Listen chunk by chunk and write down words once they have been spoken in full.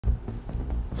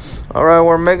Alright,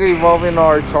 we're mega evolving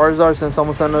our Charizard since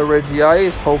someone sent a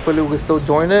Regi-Ice. Hopefully we can still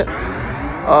join it.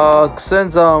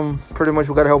 Since pretty much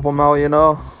we gotta help them out, you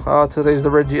know. Today's the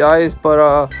Regi-Ice,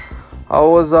 but I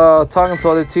was talking to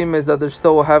other teammates that they're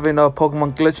still having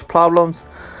Pokemon glitch problems.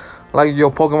 Like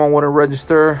your Pokemon wouldn't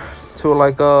register to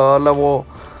like level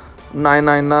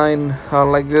 999.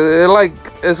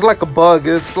 It's like a bug.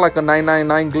 It's like a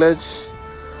 999 glitch.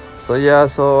 So yeah,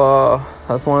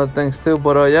 that's one of the things too.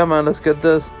 But yeah, man, let's get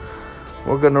this.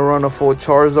 We're gonna run a full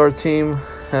Charizard team,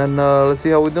 and let's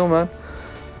see how we do, man.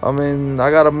 I mean,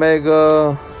 I got a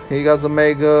Mega, he got a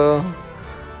Mega.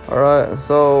 Alright,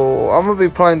 so I'm gonna be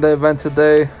playing the event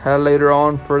today later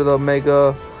on for the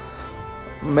Mega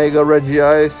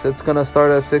Regi-Ice. It's gonna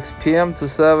start at 6 p.m. to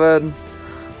 7.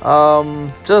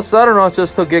 Just I don't know,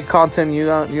 just to get content, you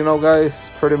know, guys,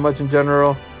 pretty much in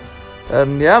general.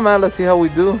 And yeah, man, let's see how we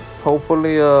do.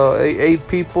 Hopefully 8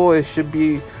 people. It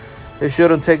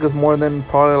shouldn't take us more than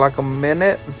probably like a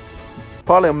minute,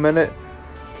 but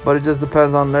it just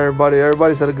depends on everybody.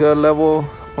 Everybody's at a good level.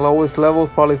 Lowest level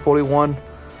probably 41.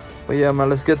 But yeah, man,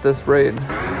 let's get this raid.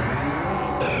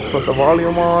 Put the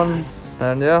volume on,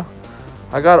 and yeah,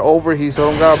 I got overheat, so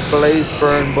I don't got blaze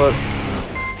burn, but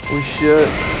we should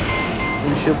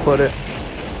put it.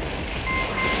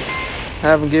 I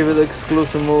haven't gave it the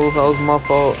exclusive move. That was my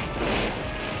fault.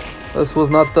 This was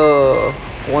not the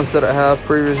ones that I have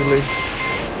previously.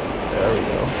 There we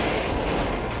go.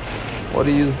 What,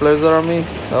 do you use Blizzard on me?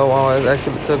 Oh wow, I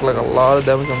actually took like a lot of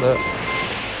damage on that.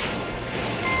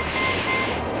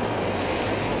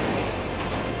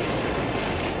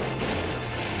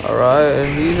 Alright,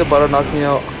 and he's about to knock me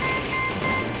out.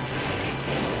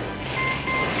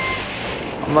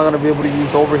 I'm not gonna be able to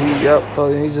use overheat. Yep, so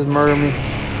he just murdered me.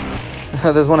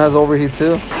 This one has overheat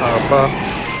too.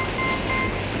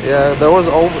 Yeah, there was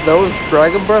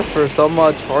Dragon Breath for some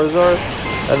Charizards,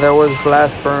 and there was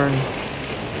Blast Burns.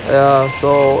 Yeah,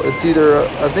 so it's either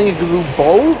I think you can do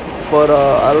both, but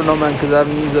I don't know, man, because I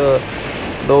haven't used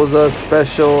those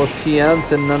special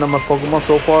TMs in none of my Pokemon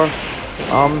so far.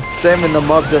 I'm saving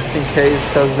them up just in case,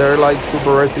 because they're like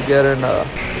super rare to get. And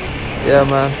yeah,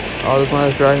 man. Oh, this one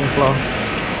has Dragon Claw.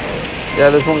 Yeah,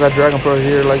 this one got Dragon Claw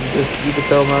here, like this, you can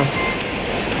tell, man.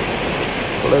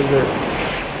 Blizzard.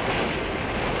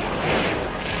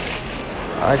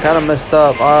 I kind of messed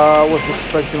up. I was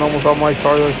expecting almost all my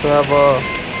Charizards to have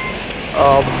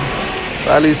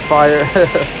at least fire.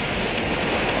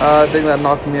 I think that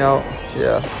knocked me out.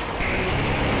 Yeah.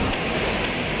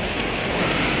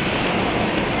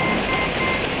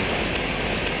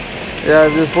 Yeah,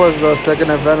 this was the second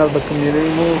event of the community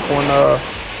move when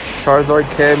Charizard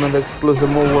came, and the exclusive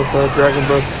move was Dragon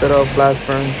Breath instead of Blast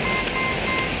Burns.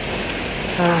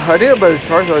 I need a better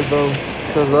Charizard though,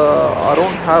 because I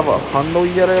don't have a Hundo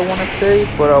yet, I want to say,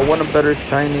 but I want a better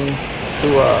shiny to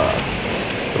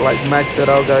like max it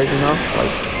out, guys, you know,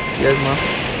 like you guys know.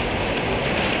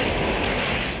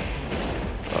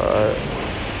 Alright.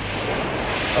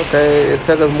 Okay, it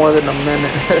took us more than a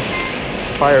minute.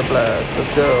 Fire Blast, let's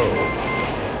go.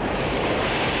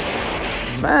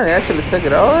 Man, they actually took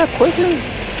it out that quickly.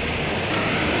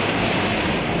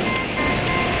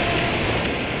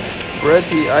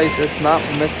 Regi-Ice is not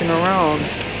messing around.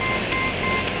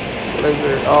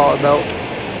 Blizzard. Oh no.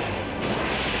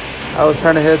 I was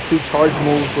trying to hit 2 charge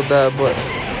moves with that, but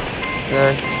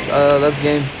there. That's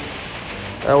game.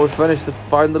 We finished.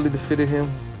 Finally defeated him.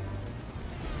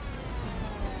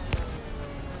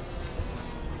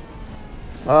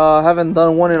 I haven't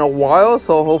done one in a while,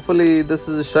 so hopefully this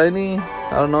is a shiny.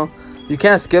 I don't know. You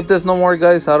can't skip this no more,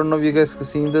 guys. I don't know if you guys can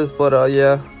see this, but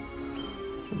yeah.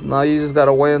 Now you just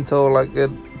gotta wait until like it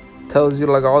tells you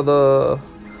like all the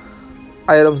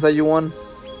items that you won.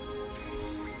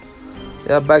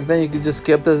 Yeah, back then you could just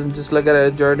skip this and just look at a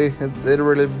journey. It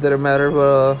really didn't matter,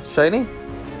 but shiny?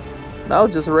 No,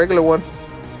 just a regular one.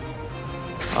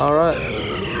 Alright.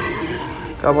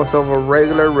 Got myself a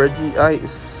regular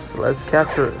Regi-Ice. Let's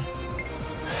capture it.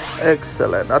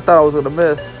 Excellent. I thought I was gonna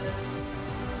miss.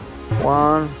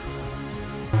 1.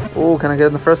 Oh, can I get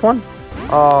in the first one?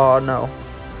 Oh no.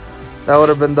 That would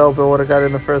have been dope if I would have got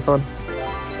in the first one.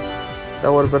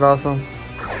 That would have been awesome.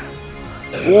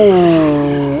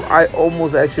 Ooh, I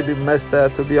almost actually missed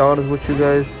that, to be honest with you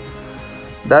guys.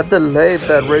 That delay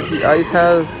that Regi-Ice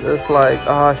has is like,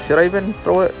 should I even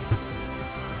throw it?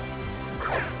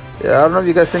 Yeah, I don't know if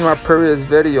you guys seen my previous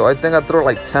video. I think I threw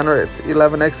like 10 or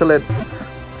 11 excellent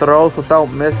throws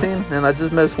without missing, and I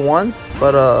just missed once.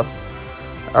 But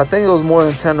I think it was more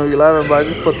than 10 or 11, but I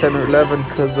just put 10 or 11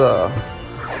 because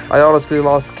I honestly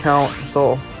lost count.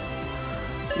 So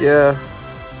yeah.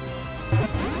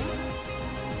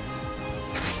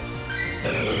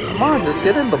 Come on, just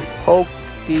get in the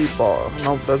Pokeball.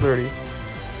 No, that's already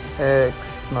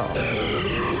X. No.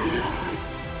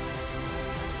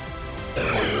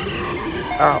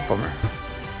 Ah, bummer.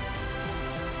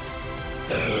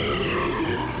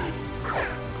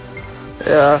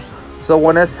 Yeah. So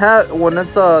when it's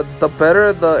the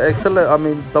better the excellent, I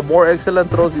mean the more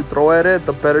excellent throws you throw at it,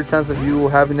 the better chance of you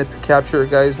having it to capture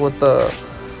guys with the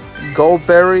Gold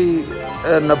Berry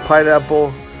and the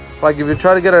Pineapple. Like if you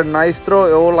try to get a nice throw,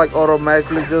 it will like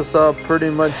automatically just pretty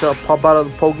much pop out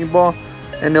of the Pokeball,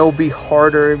 and it will be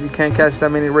harder if you can't catch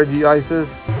that many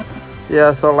Regi-Ices.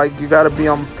 Yeah, so like you gotta be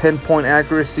on pinpoint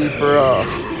accuracy for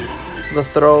the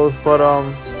throws. But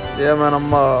yeah, man,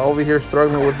 I'm over here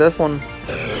struggling with this one.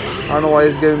 I don't know why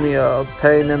he's giving me a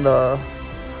pain in the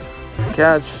to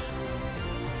catch.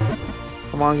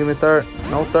 Come on, give me third.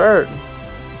 No third.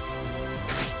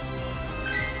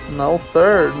 No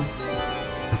third.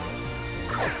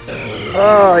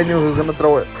 Oh, I knew he was gonna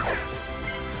throw it.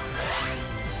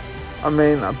 I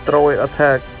mean, throw it,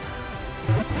 attack.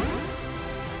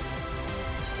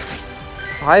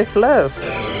 5 left.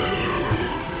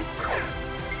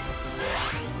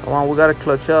 Come on, we gotta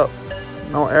clutch up.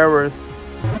 No errors.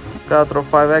 Gotta throw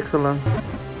 5 excellence.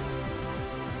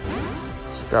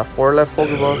 Just got 4 left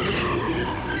Pokeballs.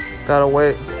 Gotta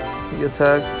wait. He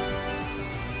attacked.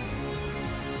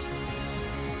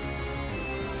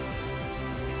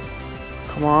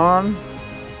 Come on.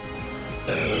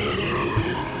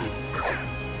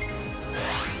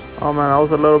 Oh man, that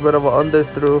was a little bit of an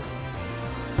underthrow.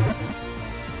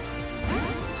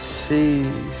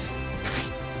 Sheesh.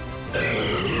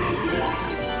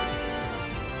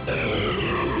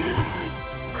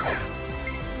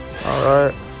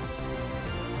 Alright.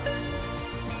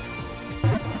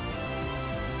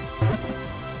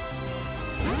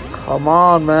 Come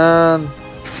on, man.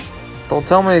 Don't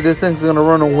tell me this thing's gonna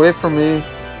run away from me.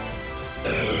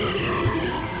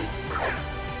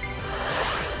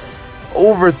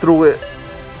 Overthrew it.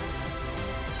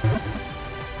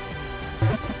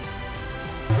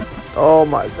 Oh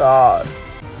my god.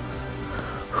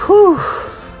 Whew.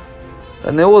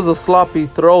 And it was a sloppy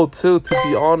throw too, to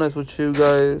be honest with you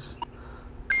guys.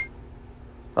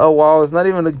 Oh wow, it's not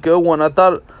even a good one.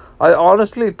 I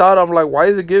honestly thought, I'm like, why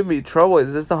is it giving me trouble?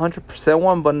 Is this the 100%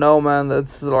 one? But no, man,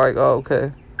 that's like, oh,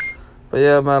 okay. But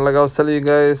yeah, man, like I was telling you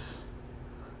guys.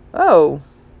 Oh.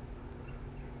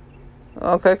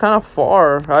 Okay, kind of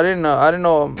far. I didn't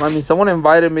know. I mean, someone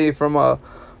invited me from a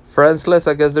friends list.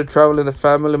 I guess they're traveling, the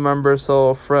family members.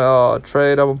 So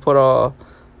trade, I'm gonna put a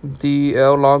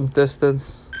DL, long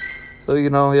distance. So you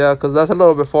know, yeah, because that's a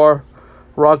little bit far.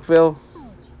 Rockville.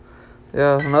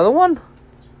 Yeah, another one.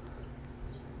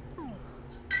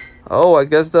 Oh, I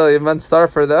guess the event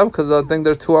started for them because I think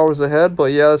they're 2 hours ahead.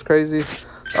 But yeah, that's crazy.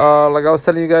 Like I was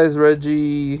telling you guys,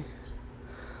 Reggie.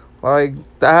 Like,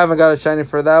 I haven't got a shiny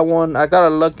for that one. I got a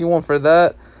lucky one for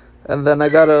that. And then I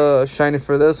got a shiny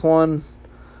for this one.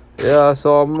 Yeah,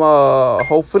 so I'm,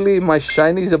 hopefully my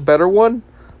shiny's a better one.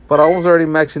 But I was already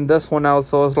maxing this one out.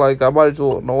 So it's like, I might as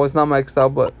well, no, it's not maxed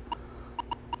out, but.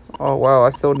 Oh, wow, I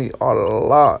still need a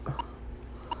lot.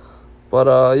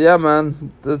 But, yeah,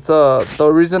 man. It's,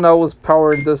 the reason I was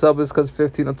powering this up is because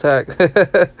 15 attack.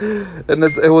 And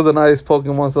it was a nice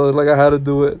Pokemon, so like, I had to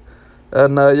do it.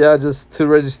 And yeah, just 2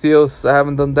 Regi-Steals. I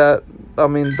haven't done that. I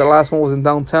mean, the last one was in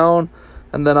downtown.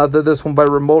 And then I did this one by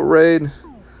remote raid.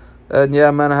 And yeah,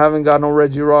 man, I haven't got no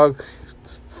Regirock.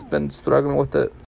 It's been struggling with it.